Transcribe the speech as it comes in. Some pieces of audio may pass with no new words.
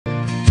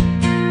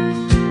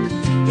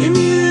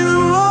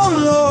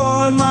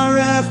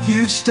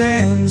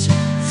stands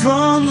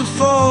from the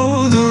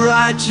foe the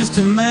righteous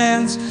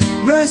demands.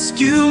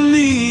 Rescue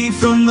me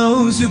from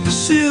those who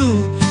pursue,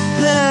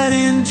 let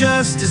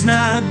injustice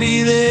not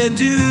be their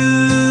due.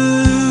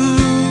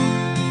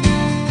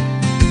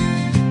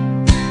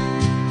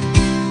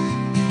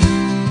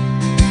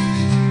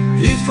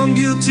 If I'm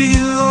guilty,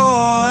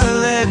 Lord,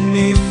 let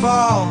me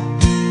fall,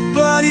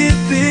 but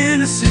if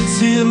innocence,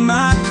 hear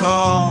my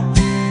call.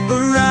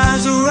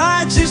 Arise, O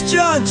righteous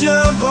judge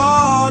of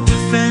all,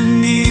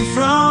 defend me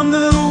from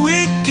the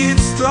wicked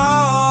thralls.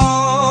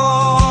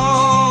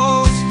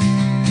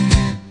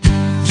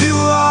 You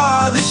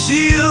are the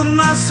shield,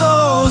 my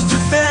soul's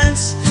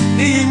defense.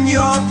 In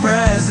your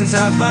presence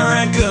I find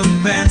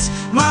recompense.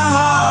 My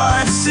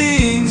heart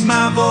sings,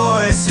 my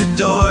voice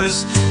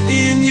adores,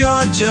 in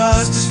your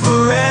justice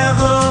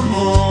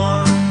forevermore.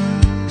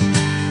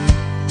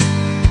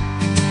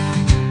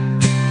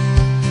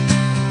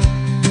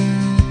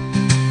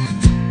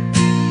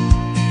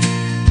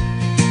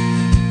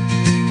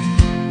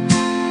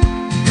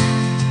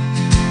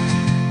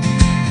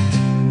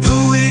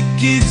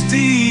 Wicked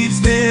thieves,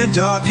 their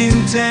dark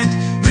intent,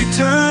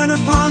 return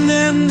upon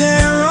them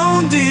their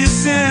own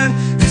descent.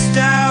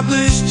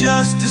 Establish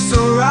justice,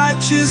 O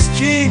righteous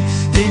King,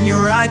 in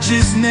your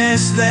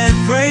righteousness let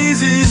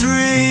praises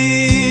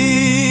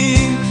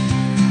ring.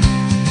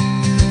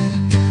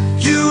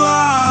 You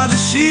are the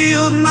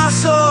shield, my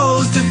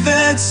soul's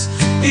defense.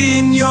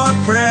 In your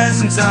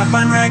presence I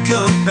find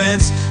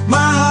recompense.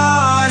 My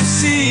heart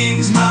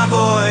sings, my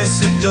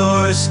voice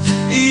adores,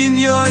 in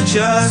your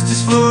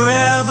justice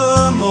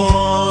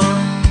forevermore.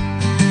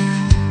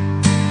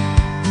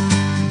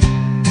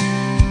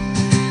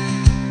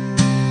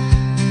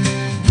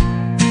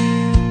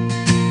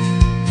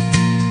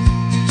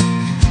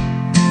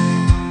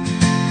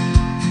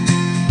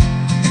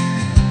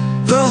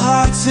 The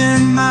hearts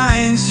and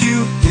minds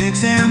you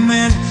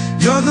examine,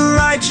 you're the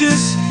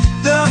righteous,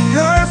 the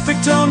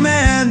perfect, oh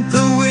man.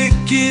 The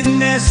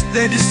wickedness,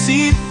 their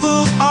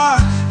deceitful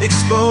heart,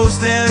 expose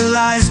their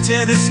lies,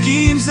 tear their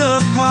schemes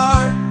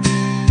apart.